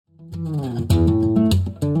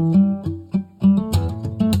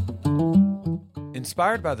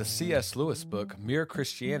Inspired by the C.S. Lewis book, Mere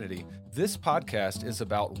Christianity, this podcast is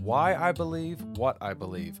about why I believe what I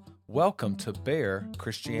believe. Welcome to Bare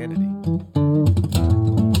Christianity.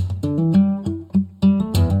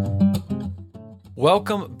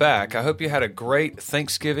 Welcome back. I hope you had a great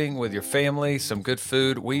Thanksgiving with your family, some good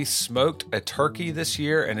food. We smoked a turkey this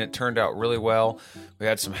year, and it turned out really well. We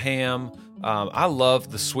had some ham. I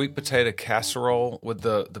love the sweet potato casserole with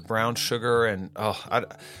the brown sugar, and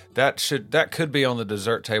that could be on the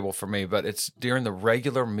dessert table for me, but it's during the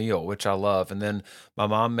regular meal, which I love. And then my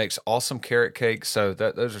mom makes awesome carrot cake, so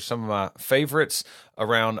those are some of my favorites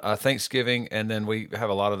around Thanksgiving, and then we have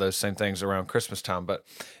a lot of those same things around Christmas time. But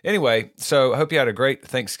anyway, so I hope you had a great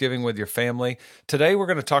Thanksgiving with your family. Today we're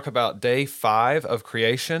going to talk about day 5 of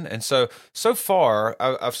creation, and so far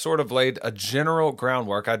I've sort of laid a general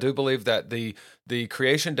groundwork. I do believe that the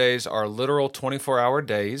creation days are literal 24-hour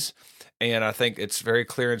days. And I think it's very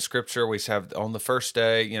clear in Scripture. We have on the first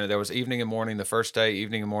day, there was evening and morning the first day,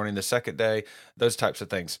 evening and morning the second day, those types of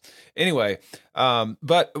things. Anyway,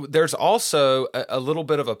 but there's also a little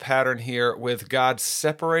bit of a pattern here with God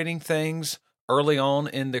separating things early on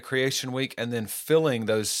in the creation week and then filling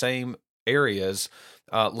those same areas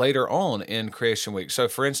later on in creation week. So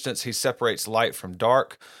for instance, he separates light from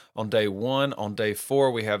dark on day 1. On day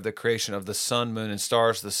 4, we have the creation of the sun, moon, and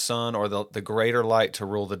stars, the sun or the greater light to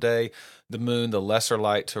rule the day, the moon, the lesser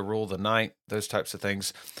light to rule the night, those types of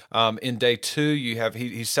things. In day 2, you have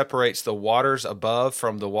he separates the waters above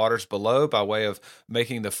from the waters below by way of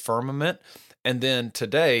making the firmament. And then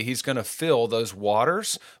today, he's going to fill those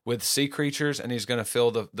waters with sea creatures, and he's going to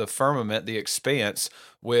fill the firmament, the expanse,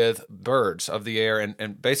 with birds of the air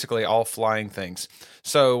and basically all flying things.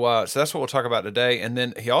 So that's what we'll talk about today. And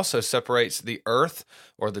then he also separates the earth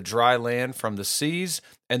or the dry land from the seas.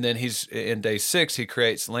 And then in day 6, he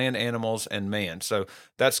creates land animals and man. So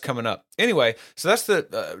that's coming up. Anyway, so that's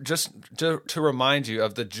just to remind you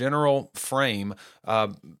of the general frame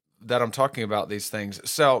that I'm talking about these things.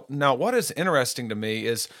 So now what is interesting to me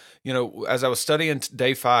is, as I was studying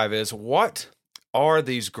day 5 is what are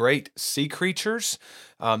these great sea creatures?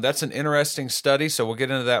 That's an interesting study, so we'll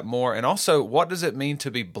get into that more. And also, what does it mean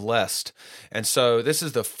to be blessed? And so this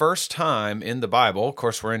is the first time in the Bible, of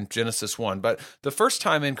course we're in Genesis 1, but the first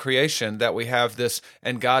time in creation that we have this,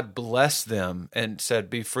 and God blessed them and said,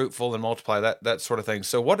 be fruitful and multiply, that sort of thing.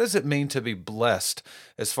 So what does it mean to be blessed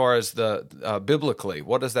as far as the biblically?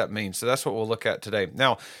 What does that mean? So that's what we'll look at today.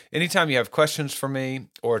 Now, anytime you have questions for me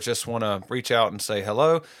or just want to reach out and say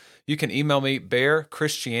hello, you can email me,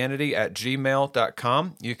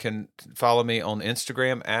 barechristianity@gmail.com. You can follow me on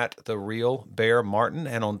Instagram @TheRealBearMartin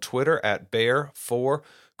and on Twitter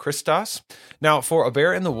 @Bear4Christos. Now, for A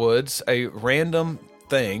Bear in the Woods, a random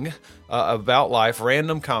thing about life,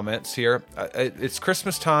 random comments here. It's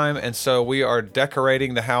Christmas time, and so we are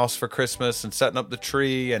decorating the house for Christmas and setting up the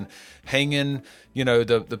tree and hanging,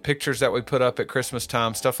 the pictures that we put up at Christmas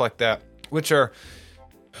time, stuff like that, which are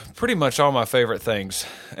pretty much all my favorite things,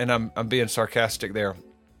 and I'm being sarcastic there.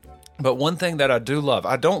 But one thing that I do love,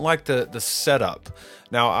 I don't like the setup.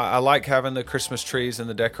 Now, I like having the Christmas trees and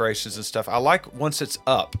the decorations and stuff. I like once it's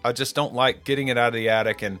up. I just don't like getting it out of the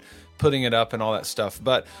attic and putting it up and all that stuff.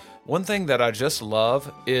 But one thing that I just love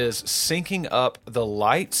is syncing up the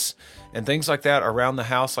lights and things like that around the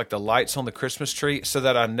house, like the lights on the Christmas tree, so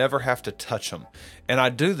that I never have to touch them. And I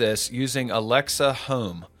do this using Alexa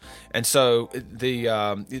Home. And so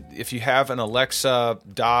if you have an Alexa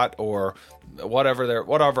Dot or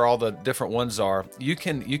whatever all the different ones are, you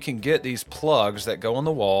can get these plugs that go on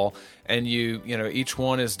the wall, and each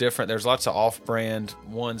one is different. There's lots of off-brand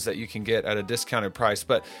ones that you can get at a discounted price,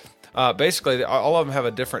 but basically all of them have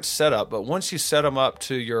a different setup. But once you set them up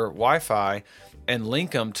to your Wi-Fi and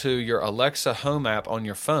link them to your Alexa Home app on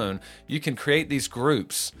your phone, you can create these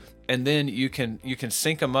groups. And then you can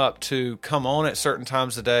sync them up to come on at certain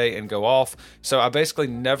times of the day and go off. So I basically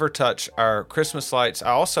never touch our Christmas lights.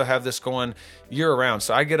 I also have this going year-round.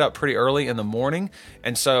 So I get up pretty early in the morning,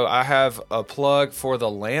 and so I have a plug for the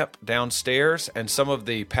lamp downstairs, and some of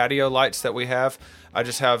the patio lights that we have, I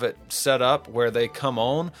just have it set up where they come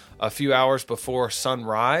on a few hours before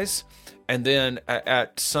sunrise. And then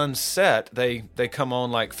at sunset, they come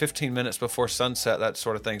on like 15 minutes before sunset, that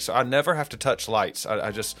sort of thing. So I never have to touch lights.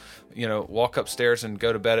 I just, walk upstairs and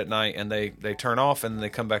go to bed at night, and they turn off, and then they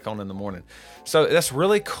come back on in the morning. So that's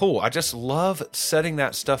really cool. I just love setting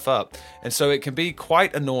that stuff up. And so it can be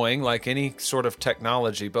quite annoying, like any sort of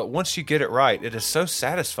technology. But once you get it right, it is so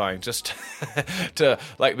satisfying just to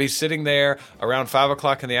like be sitting there around 5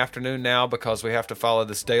 o'clock in the afternoon now, because we have to follow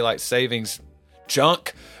this daylight savings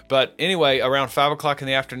junk. But anyway, around 5 o'clock in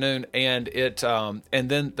the afternoon, and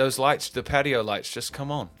then those lights, the patio lights, just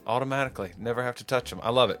come on automatically. Never have to touch them. I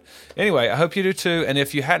love it. Anyway, I hope you do too. And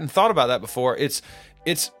if you hadn't thought about that before, it's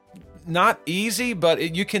not easy,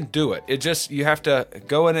 but you can do it. You have to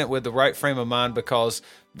go in it with the right frame of mind because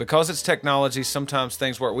it's technology. Sometimes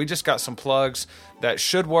things work. We just got some plugs that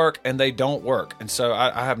should work and they don't work, and so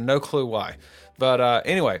I have no clue why. But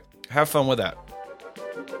anyway, have fun with that.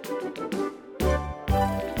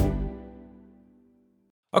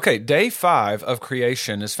 Okay, day 5 of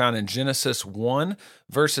creation is found in Genesis 1,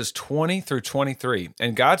 verses 20 through 23.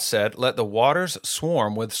 And God said, "Let the waters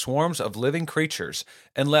swarm with swarms of living creatures,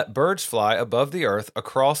 and let birds fly above the earth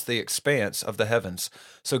across the expanse of the heavens."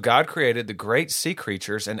 So God created the great sea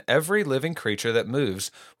creatures and every living creature that moves,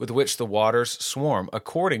 with which the waters swarm,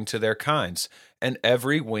 according to their kinds, and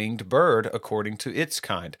every winged bird according to its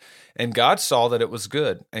kind. And God saw that it was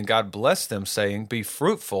good. And God blessed them, saying, "Be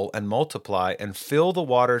fruitful and multiply, and fill the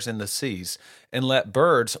waters in the seas, and let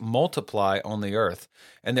birds multiply on the earth."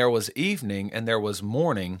 And there was evening, and there was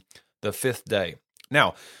morning, the 5th day.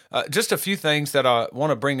 Now, just a few things that I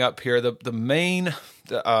want to bring up here. The main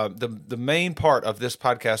part of this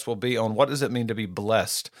podcast will be on what does it mean to be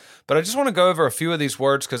blessed. But I just want to go over a few of these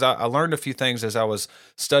words because I learned a few things as I was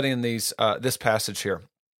studying this passage here.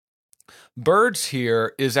 Birds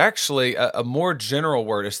here is actually a more general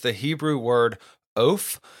word. It's the Hebrew word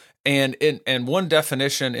oph. And one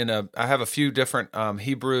definition I have a few different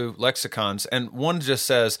Hebrew lexicons, and one just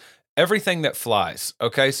says everything that flies.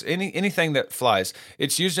 Okay, so anything that flies.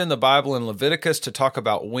 It's used in the Bible in Leviticus to talk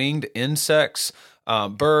about winged insects,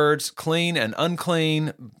 birds, clean and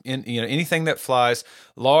unclean, anything that flies,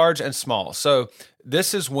 large and small. So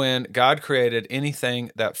this is when God created anything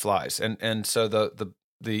that flies, and so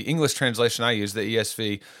the English translation I use, the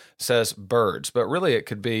ESV, says birds, but really it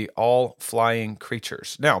could be all flying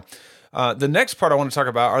creatures. Now, the next part I want to talk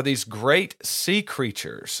about are these great sea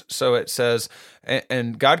creatures. So it says,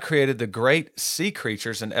 and God created the great sea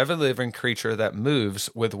creatures and every living creature that moves,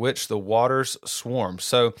 with which the waters swarm.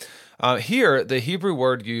 So here, the Hebrew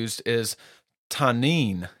word used is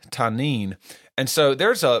tanin. And so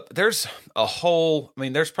there's a whole,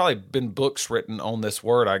 there's probably been books written on this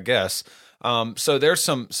word, I guess. So there's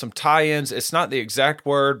some tie-ins. It's not the exact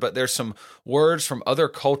word, but there's some words from other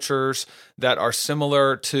cultures that are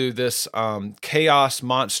similar to this chaos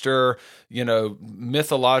monster,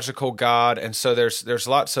 mythological god. And so there's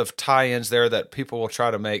lots of tie-ins there that people will try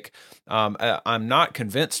to make. I'm not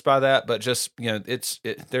convinced by that, but just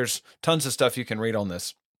there's tons of stuff you can read on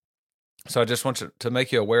this. So I just want to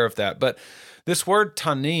make you aware of that. But this word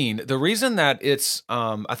tanin, the reason that it's,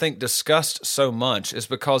 I think, discussed so much is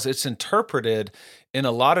because it's interpreted in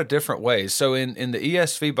a lot of different ways. So in the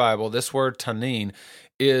ESV Bible, this word tanin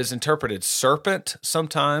is interpreted serpent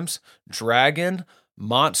sometimes, dragon,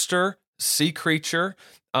 monster, sea creature,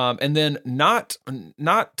 and then not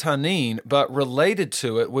tanin, but related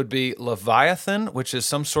to it would be Leviathan, which is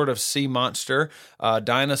some sort of sea monster,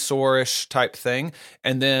 dinosaurish type thing,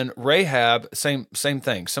 and then Rahab, same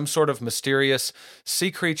thing, some sort of mysterious sea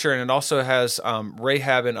creature, and it also has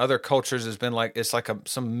Rahab in other cultures has been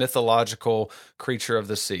some mythological creature of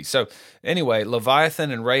the sea. So anyway, Leviathan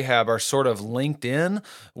and Rahab are sort of linked in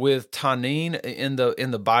with tanin in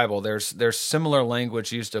the Bible. There's similar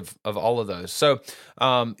language used of all of those. So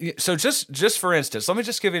just for instance, let me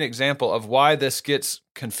just give you an example of why this gets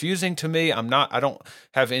confusing to me. I don't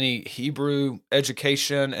have any Hebrew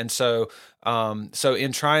education, and so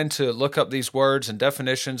in trying to look up these words and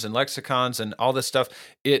definitions and lexicons and all this stuff,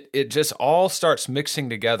 it just all starts mixing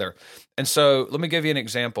together. And so let me give you an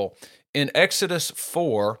example. In Exodus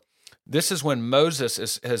 4, this is when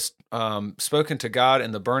Moses has spoken to God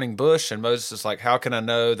in the burning bush, and Moses is like, "How can I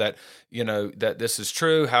know that that this is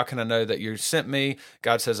true? How can I know that you sent me?"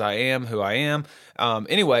 God says, "I am who I am."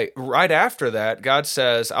 Anyway, right after that, God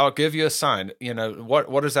says, "I'll give you a sign."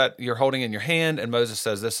 What is that you're holding in your hand? And Moses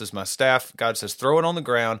says, "This is my staff." God says, "Throw it on the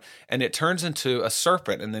ground," and it turns into a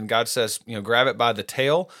serpent. And then God says, "Grab it by the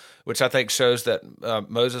tail," which I think shows that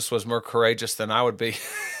Moses was more courageous than I would be,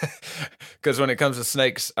 because when it comes to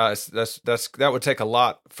snakes, that would take a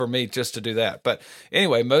lot for me just to do that. But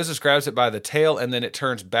anyway, Moses grabs it by the tail, and then it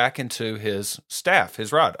turns back into his staff,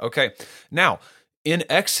 his rod. Okay, now in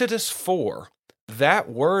Exodus 4, that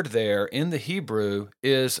word there in the Hebrew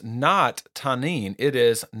is not tanin; it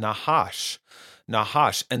is nahash,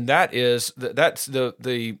 and that's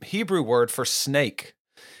the Hebrew word for snake.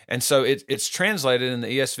 And so it's translated in the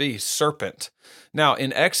ESV, serpent. Now,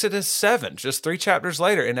 in Exodus 7, just 3 chapters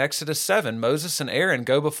later, in Exodus 7, Moses and Aaron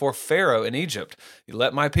go before Pharaoh in Egypt. "You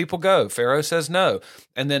let my people go." Pharaoh says no.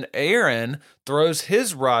 And then Aaron throws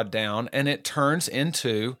his rod down, and it turns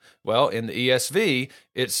into, well, in the ESV,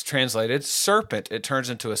 it's translated serpent. It turns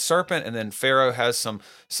into a serpent, and then Pharaoh has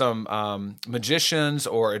some magicians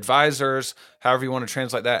or advisors, however you want to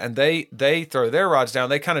translate that, and they throw their rods down.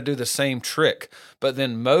 They kind of do the same trick, but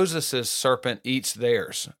then Moses' serpent eats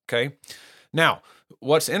theirs, okay? Now,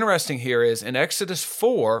 what's interesting here is in Exodus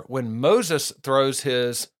 4, when Moses throws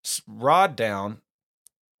his rod down,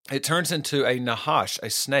 it turns into a nahash, a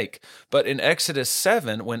snake. But in Exodus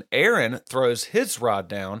 7, when Aaron throws his rod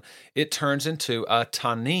down, it turns into a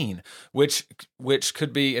tanin, which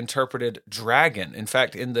could be interpreted dragon. In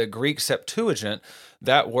fact, in the Greek Septuagint,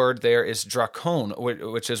 that word there is drakon,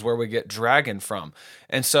 which is where we get dragon from.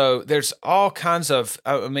 And so there's all kinds of,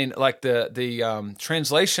 like the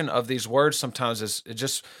translation of these words sometimes is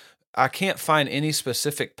just, I can't find any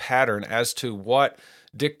specific pattern as to what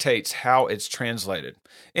dictates how it's translated.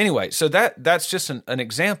 Anyway, so that's just an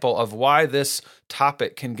example of why this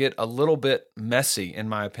topic can get a little bit messy, in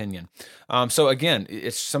my opinion. So again,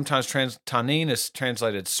 it's sometimes tanin is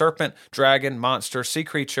translated serpent, dragon, monster, sea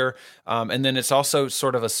creature, and then it's also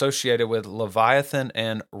sort of associated with Leviathan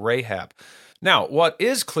and Rahab. Now, what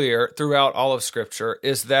is clear throughout all of Scripture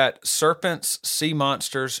is that serpents, sea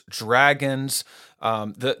monsters, dragons,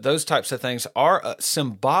 those types of things are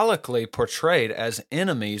symbolically portrayed as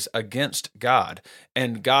enemies against God,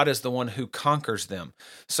 and God is the one who conquers them.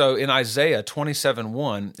 So in Isaiah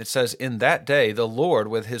 27:1, it says, "In that day the Lord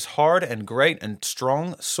with his hard and great and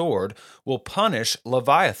strong sword will punish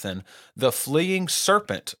Leviathan, the fleeing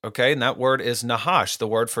serpent." Okay, and that word is nahash, the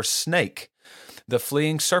word for snake. The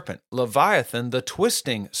fleeing serpent, Leviathan, the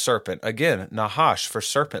twisting serpent. Again, nahash for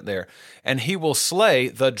serpent there. And he will slay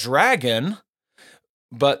the dragon,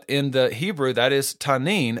 but in the Hebrew, that is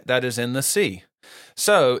tanin, that is in the sea.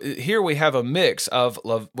 So here we have a mix of,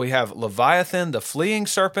 we have Leviathan, the fleeing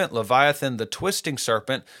serpent, Leviathan, the twisting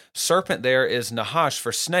serpent. Serpent there is nahash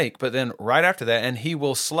for snake, but then right after that, and he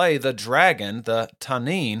will slay the dragon, the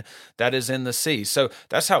tanin, that is in the sea. So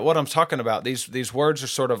that's what I'm talking about. These words are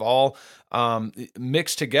sort of all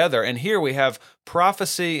mixed together. And here we have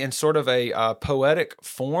prophecy in sort of a poetic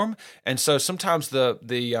form. And so sometimes the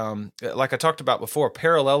like I talked about before,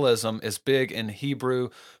 parallelism is big in Hebrew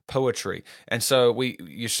poetry. And so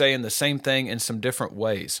you're saying the same thing in some different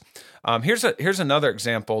ways. Here's another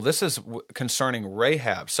example. This is concerning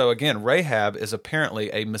Rahab. So again, Rahab is apparently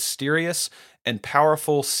a mysterious and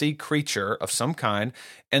powerful sea creature of some kind,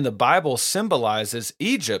 and the Bible symbolizes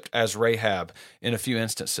Egypt as Rahab in a few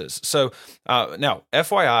instances. So now,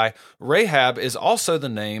 FYI, Rahab is also the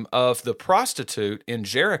name of the prostitute in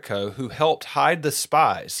Jericho who helped hide the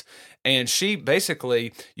spies, and she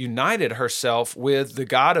basically united herself with the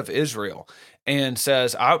God of Israel and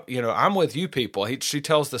says, I'm with you people. She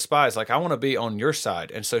tells the spies, like, I want to be on your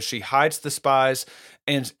side. And so she hides the spies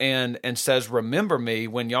and says, remember me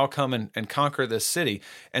when y'all come and conquer this city.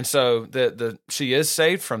 And so she is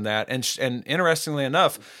saved from that. And interestingly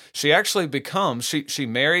enough, she actually becomes, she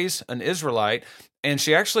marries an Israelite, and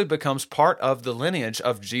she actually becomes part of the lineage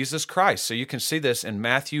of Jesus Christ. So you can see this in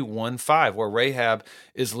Matthew 1:5, where Rahab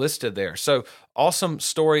is listed there. So awesome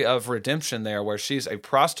story of redemption there, where she's a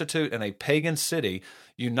prostitute in a pagan city,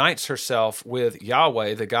 unites herself with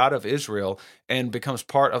Yahweh, the God of Israel, and becomes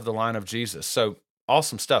part of the line of Jesus. So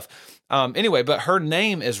awesome stuff. Anyway, but her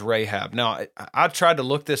name is Rahab. Now, I tried to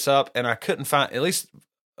look this up, and I couldn't find, at least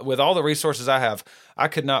with all the resources I have, I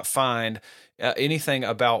could not find anything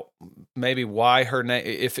about maybe why her name,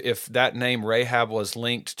 if that name Rahab was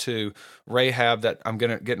linked to Rahab that I'm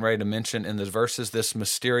getting ready to mention in the verses, this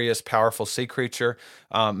mysterious, powerful sea creature.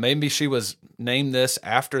 Maybe she was named this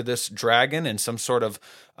after this dragon in some sort of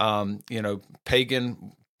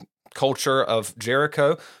pagan culture of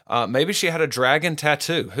Jericho. Maybe she had a dragon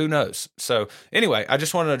tattoo. Who knows? So anyway, I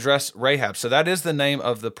just wanted to address Rahab. So that is the name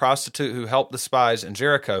of the prostitute who helped the spies in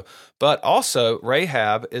Jericho. But also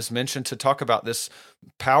Rahab is mentioned to talk about this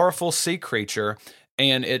powerful sea creature,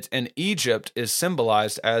 and Egypt is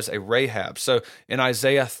symbolized as a Rahab. So in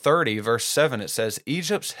Isaiah 30, verse 7, it says,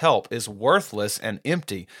 Egypt's help is worthless and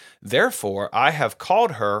empty. Therefore, I have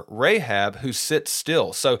called her Rahab who sits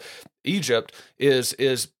still. So Egypt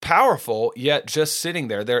is powerful, yet just sitting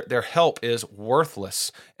there. Their help is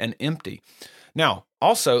worthless and empty. Now,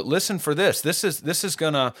 also listen for this. This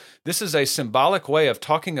is a symbolic way of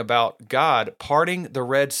talking about God parting the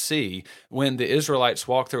Red Sea when the Israelites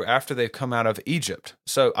walk through after they've come out of Egypt.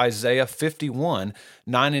 So Isaiah 51,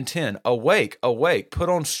 9 and 10. Awake, awake, put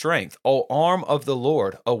on strength, O arm of the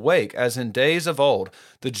Lord. Awake, as in days of old,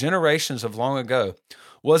 the generations of long ago.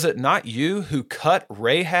 was it not you who cut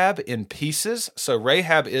Rahab in pieces? So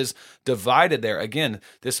Rahab is divided there. Again,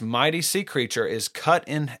 this mighty sea creature is cut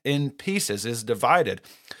in pieces, is divided.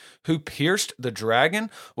 Who pierced the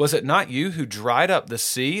dragon? Was it not you who dried up the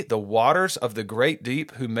sea, the waters of the great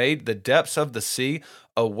deep, who made the depths of the sea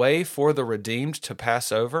a way for the redeemed to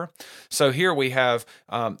pass over? So here we have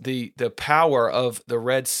the power of the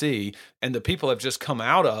Red Sea, and the people have just come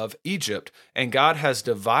out of Egypt, and God has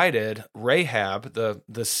divided Rahab,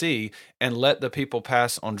 the sea, and let the people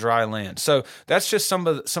pass on dry land. So that's just some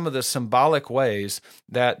of the symbolic ways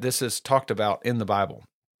that this is talked about in the Bible.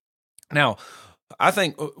 Now, I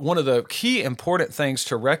think one of the key important things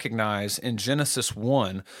to recognize in Genesis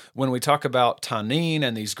 1, when we talk about Tanin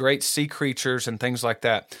and these great sea creatures and things like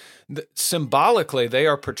that, symbolically they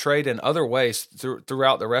are portrayed in other ways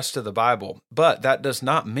throughout the rest of the Bible. But that does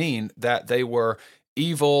not mean that they were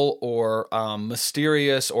evil or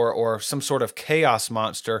mysterious or some sort of chaos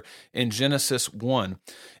monster in Genesis 1.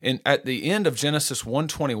 At the end of Genesis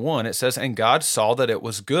 1:21, it says, "And God saw that it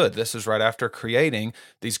was good." This is right after creating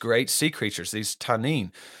these great sea creatures, these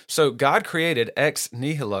Tanin. So God created ex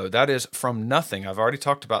nihilo, that is from nothing. I've already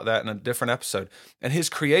talked about that in a different episode. And his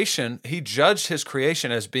creation, he judged his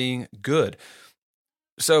creation as being good.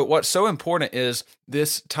 So what's so important is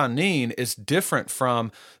this Tanin is different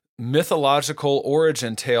from mythological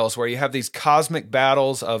origin tales where you have these cosmic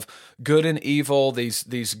battles of good and evil,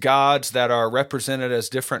 these gods that are represented as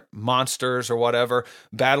different monsters or whatever,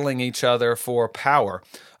 battling each other for power.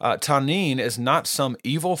 Tanin is not some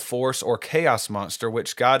evil force or chaos monster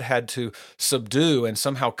which God had to subdue and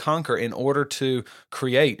somehow conquer in order to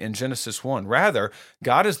create in Genesis 1. Rather,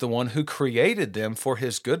 God is the one who created them for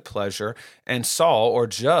his good pleasure and saw or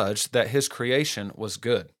judged that his creation was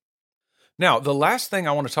good. Now, the last thing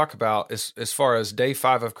I want to talk about as far as day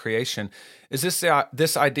 5 of creation is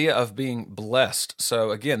this idea of being blessed. So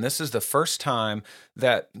again, this is the first time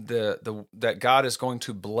that that God is going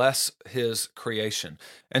to bless his creation.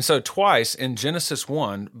 And so twice in Genesis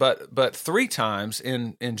 1, but 3 times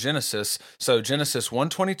in Genesis. So Genesis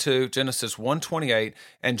 1:22, Genesis 1:28,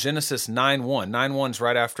 and Genesis 9:1. 9:1's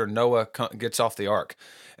right after Noah gets off the ark.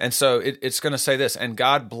 And so it's going to say this, "And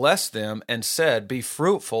God blessed them and said, be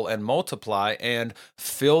fruitful and multiply and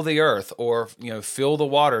fill the earth," or, fill the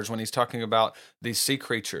waters when he's talking about these sea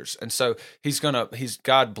creatures. And so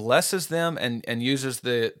God blesses them and uses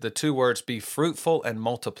the 2 words, be fruitful and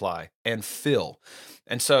multiply and fill.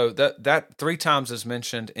 And so that 3 times is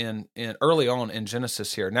mentioned in early on in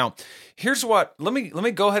Genesis here. Now, here's what, let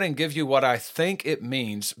me go ahead and give you what I think it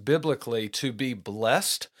means biblically to be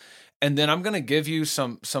blessed. And then I'm going to give you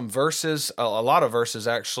some verses, a lot of verses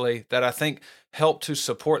actually, that I think help to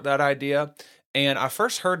support that idea. And I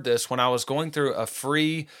first heard this when I was going through a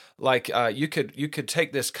free, you could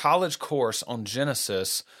take this college course on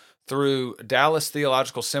Genesis through Dallas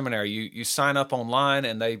Theological Seminary. You sign up online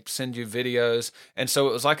and they send you videos. And so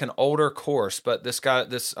it was like an older course, but this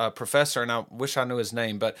professor, and I wish I knew his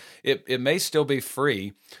name, but it may still be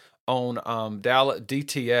free. On Dallas,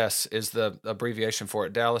 DTS is the abbreviation for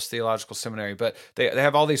it, Dallas Theological Seminary. But they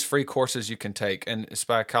have all these free courses you can take, and it's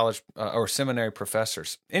by college or seminary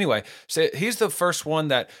professors. Anyway, so he's the first one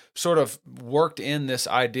that sort of worked in this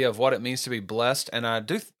idea of what it means to be blessed, and I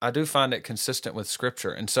do find it consistent with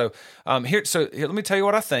Scripture. And so here, let me tell you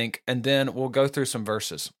what I think, and then we'll go through some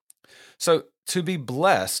verses. So to be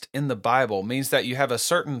blessed in the Bible means that you have a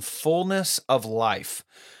certain fullness of life.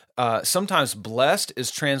 Sometimes blessed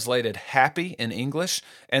is translated happy in English,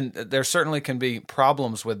 and there certainly can be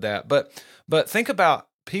problems with that. But think about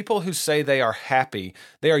people who say they are happy.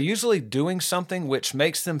 They are usually doing something which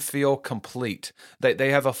makes them feel complete.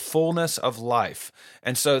 They have a fullness of life.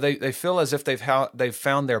 And so they feel as if they've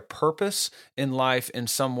found their purpose in life in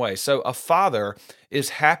some way. So a father is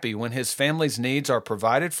happy when his family's needs are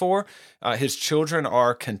provided for. His children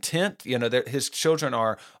are content. His children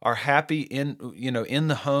are happy in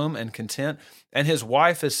the home and content, and his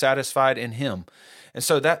wife is satisfied in him. And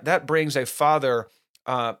so that brings a father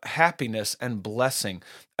happiness and blessing.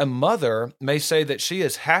 A mother may say that she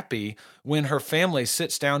is happy when her family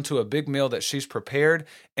sits down to a big meal that she's prepared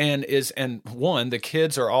and the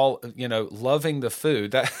kids are all, loving the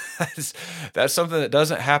food. That's something that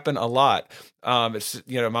doesn't happen a lot. It's,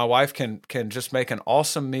 my wife can just make an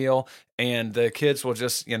awesome meal and the kids will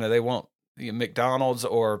just, they want McDonald's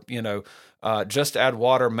or, just add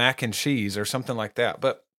water, mac and cheese or something like that.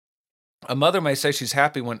 But a mother may say she's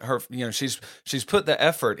happy when she's put the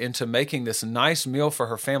effort into making this nice meal for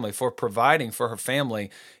her family, for providing for her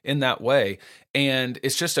family in that way. And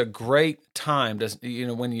it's just a great time does,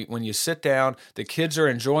 when you sit down, the kids are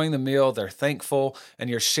enjoying the meal, they're thankful, and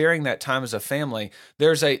you're sharing that time as a family,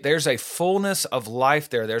 there's a fullness of life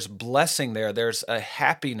there. There's blessing there. There's a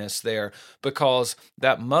happiness there because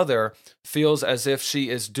that mother feels as if she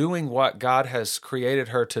is doing what God has created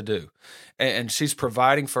her to do. And she's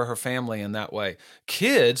providing for her family in that way.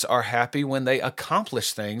 Kids are happy when they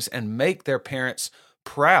accomplish things and make their parents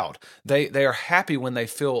proud. They are happy when they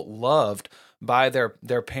feel loved by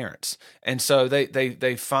their parents, and so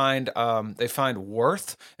they find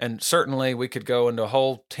worth. And certainly we could go into a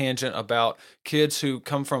whole tangent about kids who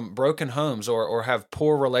come from broken homes or have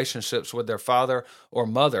poor relationships with their father or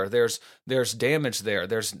mother. There's damage there.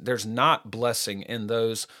 There's not blessing in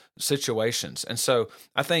those situations, and so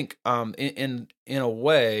I think in a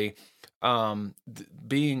way,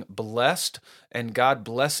 being blessed and God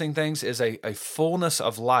blessing things is a fullness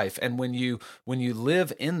of life. And when you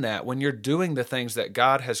live in that, when you're doing the things that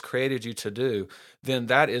God has created you to do, then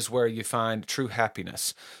that is where you find true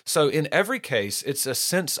happiness. So in every case, it's a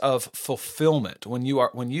sense of fulfillment. When you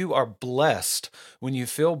are blessed, when you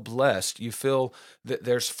feel blessed, you feel that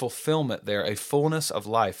there's fulfillment there, a fullness of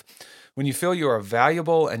life. When you feel you are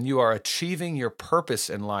valuable and you are achieving your purpose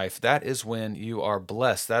in life, that is when you are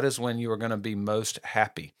blessed. That is when you are going to be most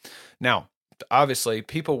happy. Now, obviously,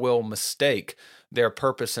 people will mistake their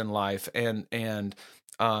purpose in life and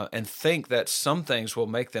think that some things will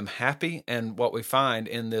make them happy. And what we find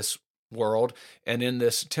in this world and in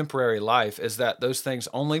this temporary life is that those things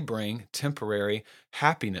only bring temporary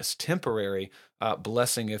happiness, temporary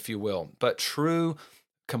blessing, if you will. But true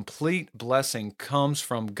complete blessing comes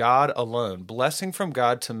from God alone. Blessing from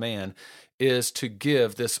God to man is to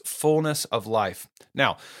give this fullness of life.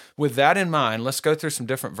 Now, with that in mind, let's go through some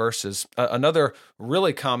different verses. Another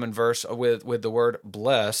really common verse with the word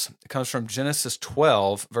bless comes from Genesis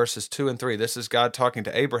 12, verses 2 and 3. This is God talking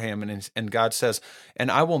to Abraham, and God says, "And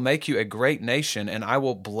I will make you a great nation, and I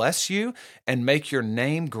will bless you and make your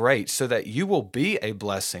name great, so that you will be a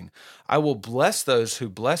blessing. I will bless those who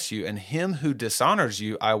bless you, and him who dishonors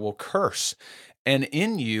you I will curse. And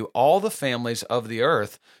in you all the families of the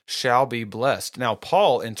earth shall be blessed." Now,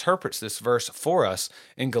 Paul interprets this verse for us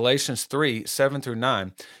in Galatians 3, 7 through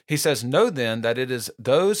 9. He says, "Know then that it is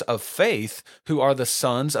those of faith who are the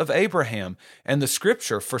sons of Abraham. And the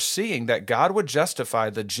scripture, foreseeing that God would justify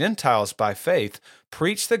the Gentiles by faith,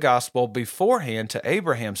 preached the gospel beforehand to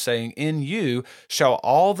Abraham, saying, In you shall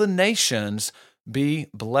all the nations be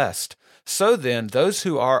blessed. So then, those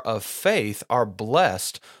who are of faith are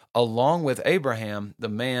blessed, along with Abraham, the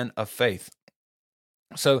man of faith."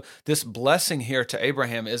 So this blessing here to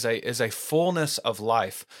Abraham is a fullness of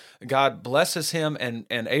life. God blesses him, and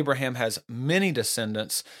Abraham has many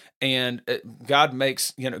descendants, and God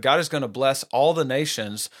is going to bless all the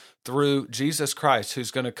nations through Jesus Christ,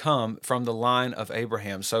 who's going to come from the line of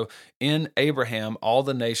Abraham. So in Abraham, all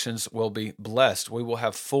the nations will be blessed. We will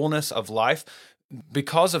have fullness of life.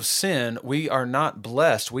 Because of sin, we are not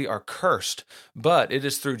blessed, we are cursed. But it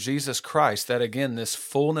is through Jesus Christ that, again, this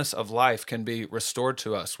fullness of life can be restored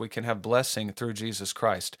to us. We can have blessing through Jesus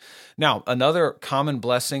Christ. Now, another common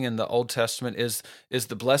blessing in the Old Testament is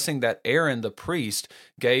the blessing that Aaron, the priest,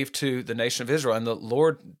 gave to the nation of Israel. And the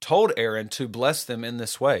Lord told Aaron to bless them in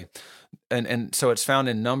this way. And so it's found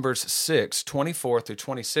in Numbers 6, 24 through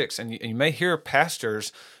 26. And you may hear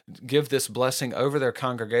pastors give this blessing over their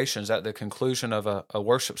congregations at the conclusion of a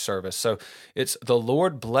worship service. So it's, "The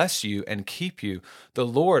Lord bless you and keep you. The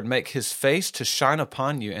Lord make his face to shine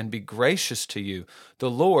upon you and be gracious to you.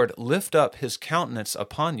 The Lord lift up his countenance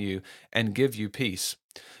upon you and give you peace."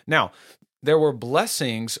 Now, there were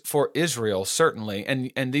blessings for Israel, certainly,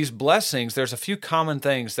 and these blessings, there's a few common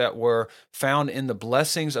things that were found in the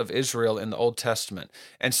blessings of Israel in the Old Testament.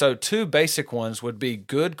 And so two basic ones would be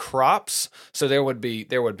good crops. So there would be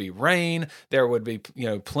rain, there would be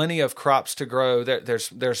plenty of crops to grow,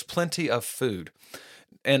 there's plenty of food.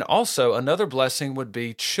 And also another blessing would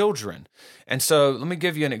be children. And so let me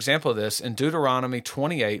give you an example of this. In Deuteronomy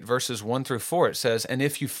 28, verses 1 through 4, it says, "And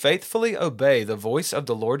if you faithfully obey the voice of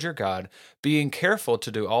the Lord your God, being careful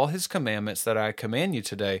to do all his commandments that I command you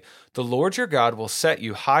today, the Lord your God will set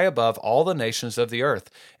you high above all the nations of the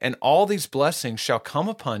earth. And all these blessings shall come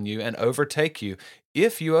upon you and overtake you,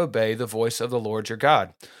 if you obey the voice of the Lord your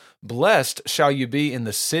God. Blessed shall you be in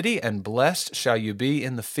the city, and blessed shall you be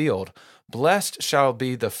in the field. Blessed shall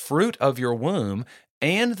be the fruit of your womb,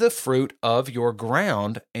 and the fruit of your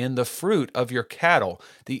ground, and the fruit of your cattle,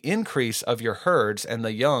 the increase of your herds, and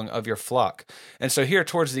the young of your flock." And so here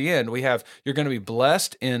towards the end, we have, you're going to be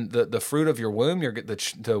blessed in the fruit of your womb.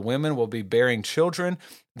 The women will be bearing children,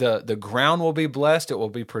 The ground will be blessed. It will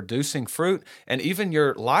be producing fruit, and even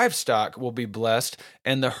your livestock will be blessed,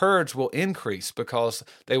 and the herds will increase because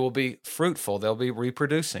they will be fruitful. They'll be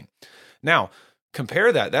reproducing. Now,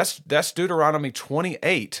 compare that. That's Deuteronomy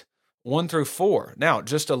 28, 1 through 4. Now,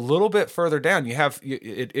 just a little bit further down,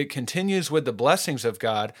 it continues with the blessings of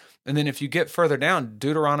God. And then if you get further down,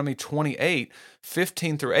 Deuteronomy 28,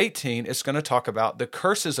 15 through 18, it's going to talk about the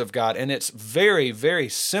curses of God. And it's very, very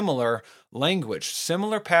similar language,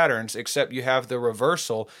 similar patterns, except you have the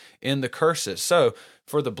reversal in the curses. So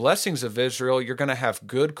for the blessings of Israel, you're going to have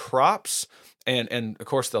good crops and of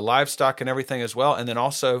course the livestock and everything as well. And then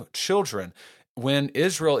also children. When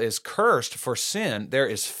Israel is cursed for sin, there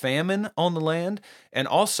is famine on the land, and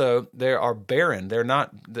also there are barren. They're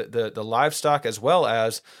not the livestock as well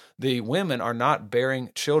as the women are not bearing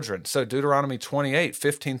children. So Deuteronomy 28,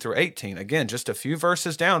 15 through 18, again, just a few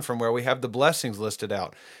verses down from where we have the blessings listed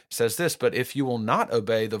out, it says this, "But if you will not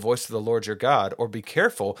obey the voice of the Lord your God, or be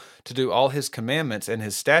careful to do all his commandments and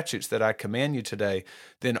his statutes that I command you today,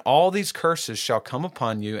 then all these curses shall come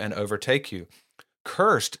upon you and overtake you.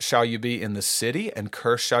 Cursed shall you be in the city, and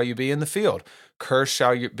cursed shall you be in the field. Cursed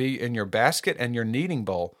shall you be in your basket and your kneading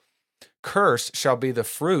bowl. Cursed shall be the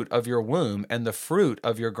fruit of your womb and the fruit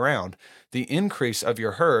of your ground, the increase of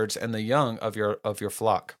your herds and the young of your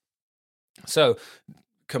flock." So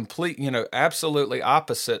complete, absolutely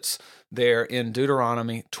opposites there in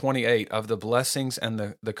Deuteronomy 28 of the blessings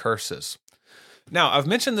and the curses. Now, I've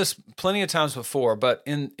mentioned this plenty of times before, but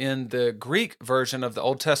in the Greek version of the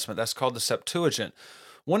Old Testament, that's called the Septuagint,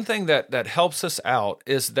 one thing that helps us out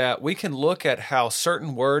is that we can look at how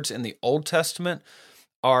certain words in the Old Testament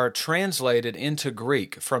are translated into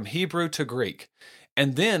Greek, from Hebrew to Greek.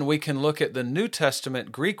 And then we can look at the New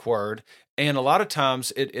Testament Greek word, and a lot of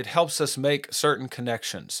times it helps us make certain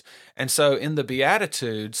connections. And so in the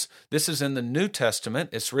Beatitudes, this is in the New Testament.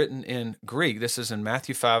 It's written in Greek. This is in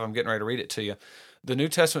Matthew 5. I'm getting ready to read it to you. The New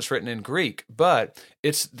Testament's written in Greek, but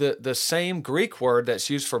it's the same Greek word that's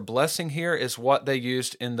used for blessing here is what they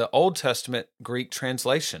used in the Old Testament Greek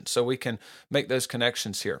translation. So we can make those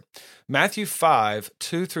connections here. Matthew 5,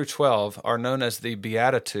 2 through 12 are known as the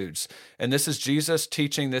Beatitudes. And this is Jesus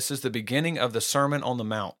teaching. This is the beginning of the Sermon on the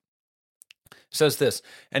Mount. It says this,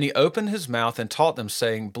 "And he opened his mouth and taught them,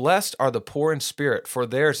 saying, Blessed are the poor in spirit, for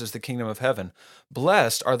theirs is the kingdom of heaven.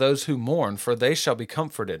 Blessed are those who mourn, for they shall be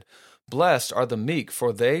comforted. Blessed are the meek,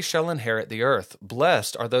 for they shall inherit the earth.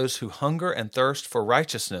 Blessed are those who hunger and thirst for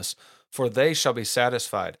righteousness, for they shall be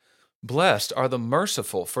satisfied. Blessed are the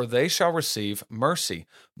merciful, for they shall receive mercy.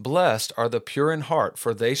 Blessed are the pure in heart,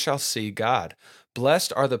 for they shall see God.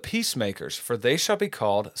 Blessed are the peacemakers, for they shall be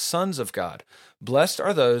called sons of God. Blessed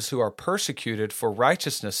are those who are persecuted for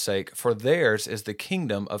righteousness' sake, for theirs is the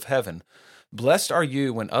kingdom of heaven. Blessed are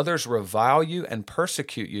you when others revile you and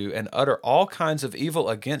persecute you and utter all kinds of evil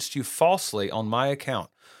against you falsely on my account.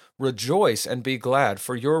 Rejoice and be glad,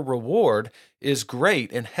 for your reward is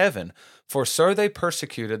great in heaven, for so they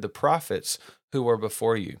persecuted the prophets who were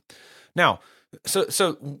before you." Now,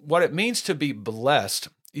 so what it means to be blessed,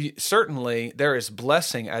 certainly there is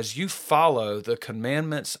blessing as you follow the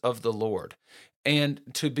commandments of the Lord. And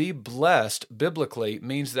to be blessed biblically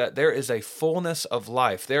means that there is a fullness of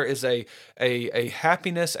life. There is a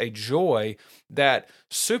happiness, a joy that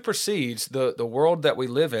supersedes the world that we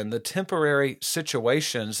live in, the temporary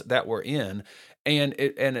situations that we're in, and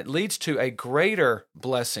it leads to a greater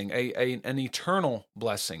blessing, an eternal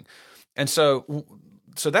blessing. And so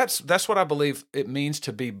that's what I believe it means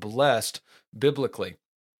to be blessed biblically.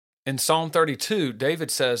 In Psalm 32,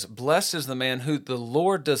 David says, "Blessed is the man who the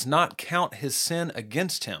Lord does not count his sin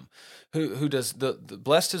against him,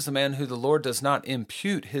 blessed is the man who the Lord does not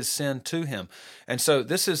impute his sin to him." And so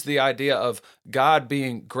this is the idea of God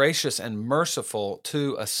being gracious and merciful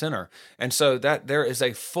to a sinner. And so that there is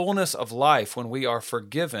a fullness of life when we are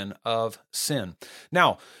forgiven of sin.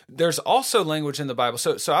 Now, there's also language in the Bible.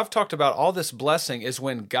 So I've talked about all this blessing is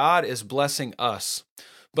when God is blessing us.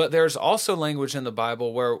 But there's also language in the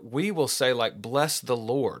Bible where we will say, like, bless the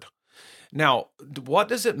Lord. Now, what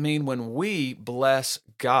does it mean when we bless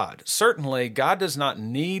God? Certainly, God does not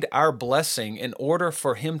need our blessing in order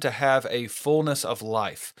for him to have a fullness of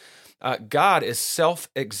life. God is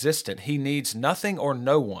self-existent. He needs nothing or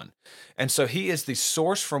no one. And so he is the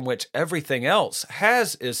source from which everything else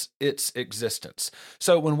has its existence.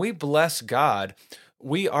 So when we bless God,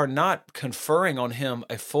 we are not conferring on him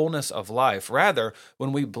a fullness of life. Rather,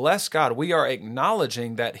 when we bless God, we are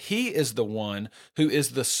acknowledging that he is the one who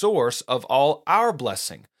is the source of all our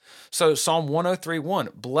blessing. So Psalm 103:1,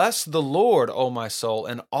 bless the Lord, O my soul,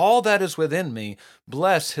 and all that is within me,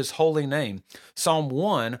 bless his holy name. Psalm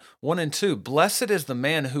 1:1 and 2, blessed is the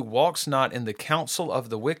man who walks not in the counsel of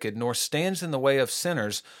the wicked, nor stands in the way of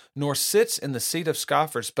sinners, nor sits in the seat of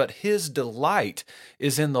scoffers, but his delight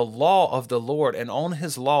is in the law of the Lord, and on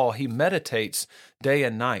his law he meditates day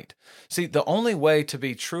and night. See, the only way to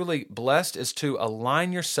be truly blessed is to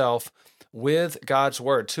align yourself with God's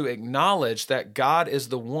word, to acknowledge that God is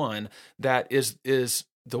the one that is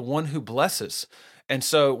the one who blesses. And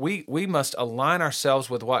so we must align ourselves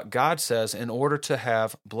with what God says in order to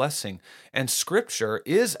have blessing. And Scripture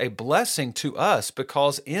is a blessing to us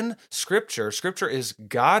because in Scripture is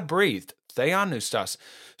God-breathed, theopneustos.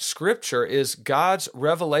 Scripture is God's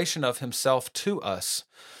revelation of himself to us.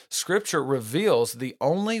 Scripture reveals the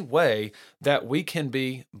only way that we can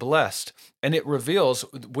be blessed, and it reveals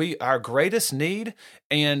our greatest need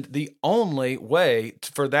and the only way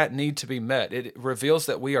for that need to be met. It reveals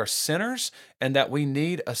that we are sinners and that we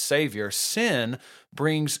need a Savior. Sin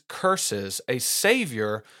brings curses. A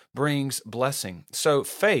Savior brings blessing. So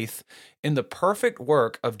faith in the perfect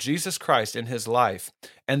work of Jesus Christ in his life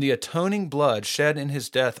and the atoning blood shed in his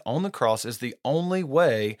death on the cross is the only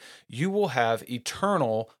way you will have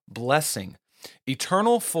eternal blessing,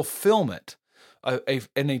 eternal fulfillment,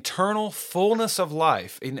 an eternal fullness of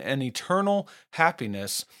life, an eternal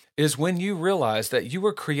happiness is when you realize that you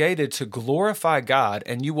were created to glorify God,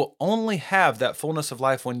 and you will only have that fullness of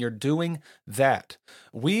life when you're doing that.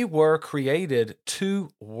 We were created to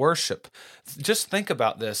worship. Just think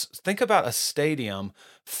about this. Think about a stadium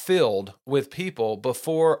filled with people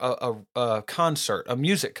before a concert, a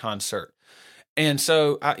music concert. And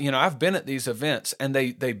so, I've been at these events, and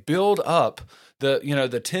they build up.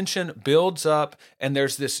 The tension builds up, and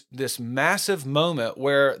there's this massive moment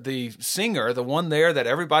where the singer, the one there that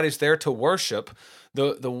everybody's there to worship,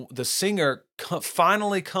 the singer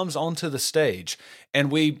finally comes onto the stage, and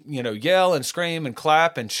we yell and scream and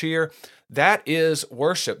clap and cheer. That is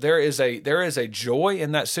worship. There is a joy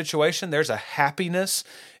in that situation. There's a happiness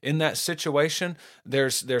in that situation.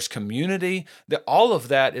 There's community. All of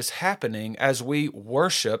that is happening as we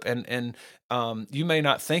worship, and you may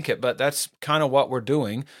not think it, but that's kind of what we're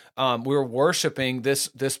doing. We're worshiping this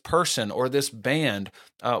person or this band,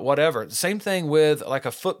 whatever. Same thing with like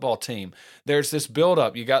a football team. There's this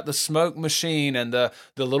buildup. You got the smoke machine and the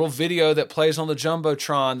little video that plays on the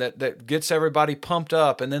Jumbotron that gets everybody pumped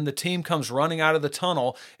up, and then the team comes running out of the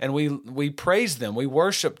tunnel, and we praise them, we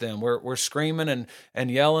worship them. We're screaming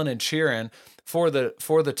and yelling and cheering for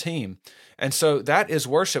the team. And so that is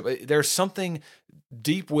worship. There's something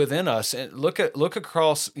deep within us, and look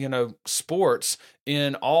across sports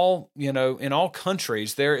in all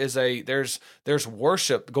countries. There's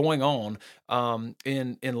worship going on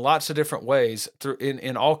in lots of different ways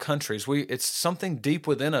in all countries. It's something deep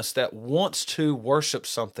within us that wants to worship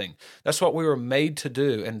something. That's what we were made to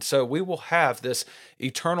do, and so we will have this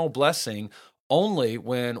eternal blessing only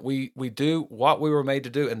when we do what we were made to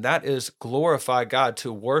do, and that is glorify God,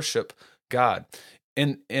 to worship God.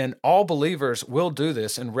 And all believers will do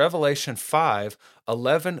this. In Revelation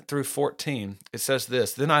 5:11-14, it says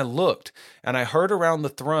this, then I looked, and I heard around the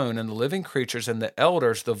throne and the living creatures and the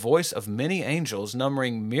elders the voice of many angels,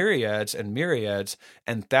 numbering myriads and myriads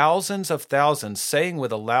and thousands of thousands, saying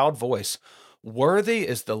with a loud voice, worthy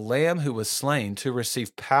is the Lamb who was slain to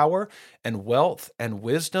receive power and wealth and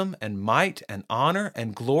wisdom and might and honor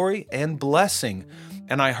and glory and blessing.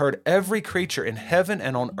 And I heard every creature in heaven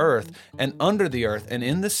and on earth and under the earth and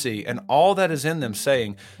in the sea and all that is in them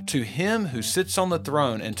saying, to him who sits on the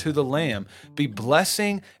throne and to the Lamb be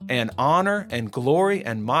blessing and honor and glory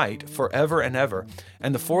and might forever and ever.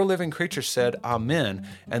 And the four living creatures said, Amen.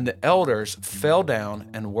 And the elders fell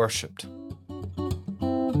down and worshiped.